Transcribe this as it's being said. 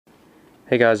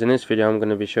Hey guys, in this video I'm going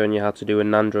to be showing you how to do a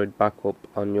Nandroid backup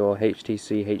on your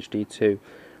HTC HD2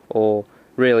 or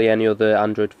really any other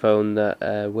Android phone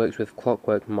that works with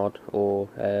Clockwork mod or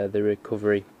the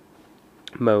recovery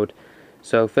mode.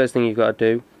 So first thing you've got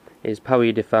to do is power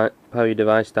your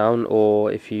device down, or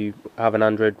if you have an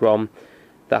Android ROM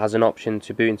that has an option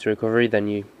to boot into recovery, then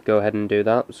you go ahead and do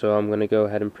that. So I'm going to go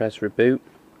ahead and press reboot.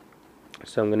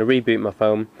 So I'm going to reboot my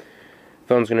phone.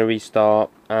 Phone's going to restart,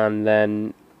 and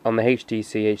then on the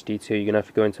HTC HD2 you're going to have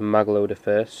to go into MagLoader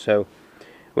first. So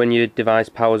when your device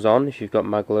powers on, if you've got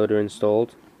MagLoader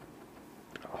installed,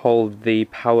 hold the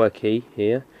power key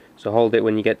here. So hold it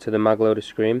when you get to the MagLoader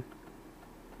screen.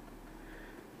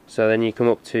 So then you come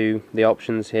up to the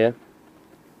options here,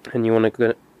 and you're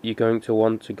going to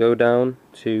want to go down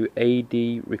to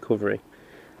AD recovery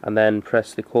and then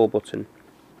press the call button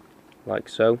like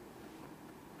so.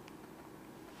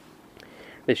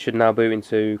 This should now boot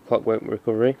into Clockwork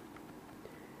recovery,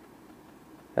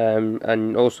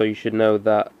 and also you should know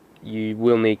that you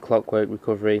will need Clockwork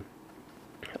recovery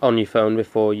on your phone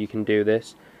before you can do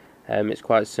this. It's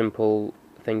quite a simple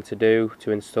thing to do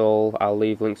to install. I'll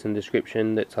leave links in the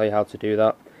description that tell you how to do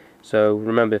that. So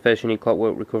remember, first you need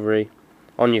Clockwork recovery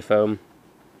on your phone,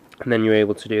 and then you're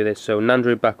able to do this. So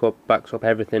Nandroid backup backs up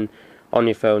everything on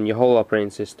your phone, your whole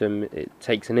operating system. It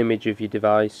takes an image of your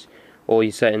device, all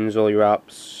your settings, all your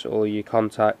apps, all your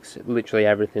contacts, literally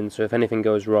everything. So if anything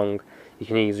goes wrong, you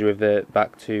can easily revert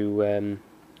back to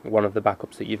one of the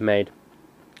backups that you've made.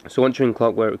 So once you're in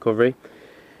Clockwork recovery,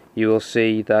 you will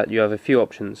see that you have a few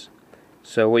options.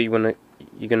 So what you're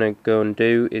gonna go and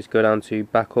do is go down to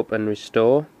backup and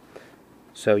restore.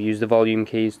 So use the volume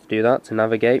keys to do that, to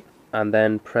navigate, and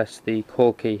then press the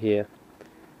call key here,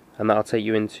 and that'll take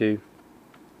you into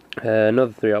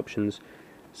another three options.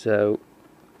 So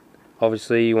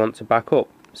obviously you want to back up,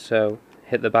 so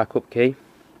hit the backup key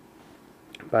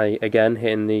by again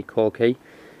hitting the call key,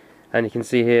 and you can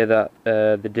see here that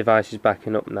the device is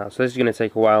backing up now. So this is going to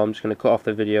take a while. I'm just going to cut off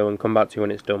the video and come back to you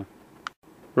when it's done.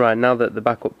 Right, now that the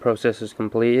backup process is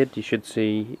completed, you should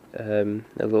see a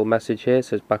little message here. It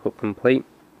says backup complete.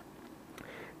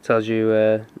 It tells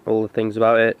you all the things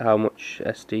about it, how much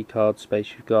SD card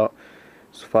space you've got,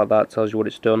 stuff like that. It tells you what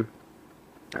it's done,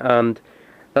 and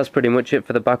that's pretty much it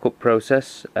for the backup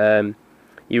process.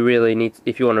 You really need,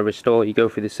 if you want to restore, you go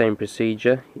through the same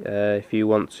procedure. If you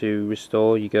want to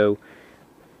restore, you go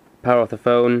power off the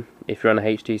phone. If you're on a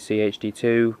HTC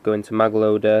HD2, go into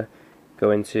MagLoader,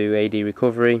 go into AD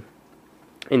recovery,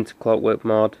 into Clockwork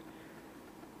mod,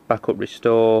 backup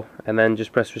restore, and then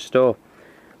just press restore.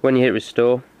 When you hit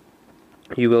restore,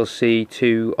 you will see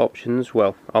two options.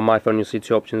 Well, on my phone you'll see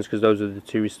two options because those are the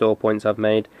two restore points I've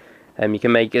made. You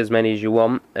can make as many as you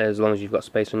want, as long as you've got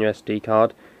space on your SD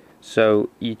card. So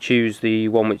you choose the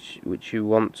one which you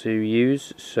want to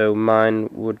use. So mine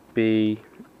would be,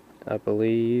 I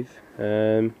believe,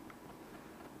 the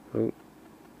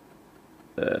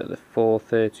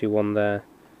 431 there.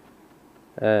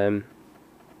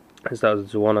 As that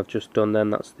was the one I've just done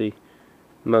then, that's the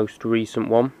most recent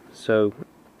one. So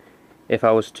if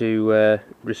I was to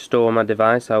restore my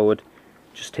device, I would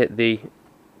just hit the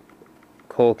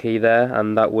call key there,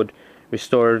 and that would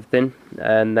restore everything.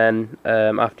 And then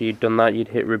after you'd done that, you'd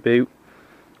hit reboot.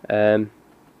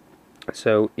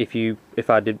 So if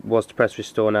I was to press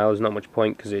restore now, there's not much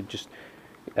point because it just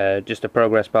a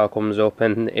progress bar comes up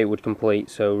and it would complete.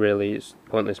 So really it's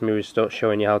pointless me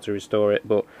showing you how to restore it.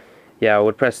 But yeah, I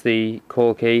would press the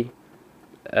call key.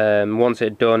 Once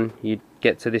it's done, you'd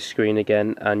get to this screen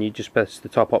again, and you just press the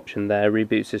top option there,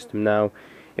 reboot system now.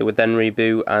 It would then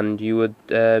reboot, and you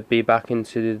would be back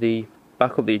into the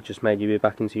backup that you just made. You'd be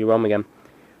back into your ROM again.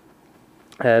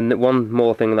 And one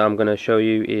more thing that I'm going to show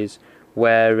you is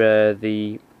where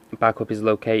the backup is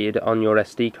located on your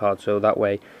SD card, so that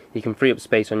way you can free up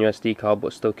space on your SD card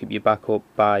but still keep your backup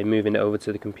by moving it over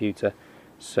to the computer.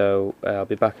 So I'll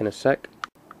be back in a sec.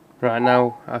 Right,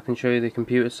 now I can show you the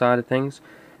computer side of things.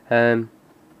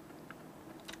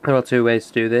 There are two ways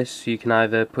to do this. You can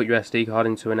either put your SD card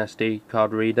into an SD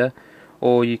card reader,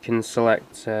 or you can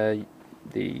select the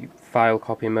file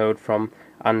copy mode from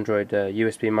Android,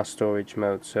 USB mass storage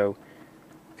mode. So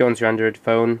go onto your Android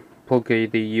phone, plug the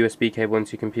USB cable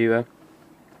into your computer,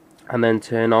 and then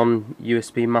turn on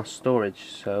USB mass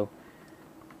storage. So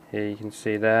here you can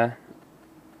see there,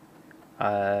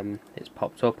 it's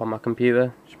popped up on my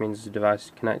computer, which means the device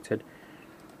is connected.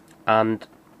 And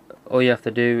all you have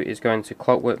to do is go into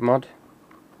Clockwork mod,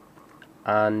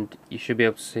 and you should be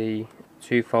able to see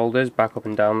two folders, backup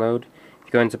and download. If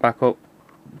you go into backup,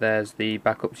 there's the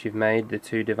backups you've made, the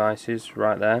two devices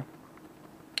right there,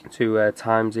 2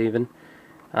 times even.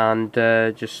 and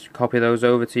just copy those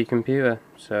over to your computer.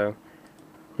 So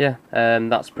yeah,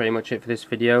 that's pretty much it for this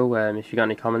video. If you got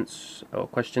any comments or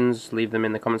questions, leave them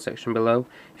in the comment section below.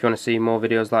 If you want to see more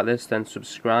videos like this, then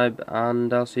subscribe,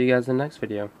 and I'll see you guys in the next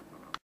video.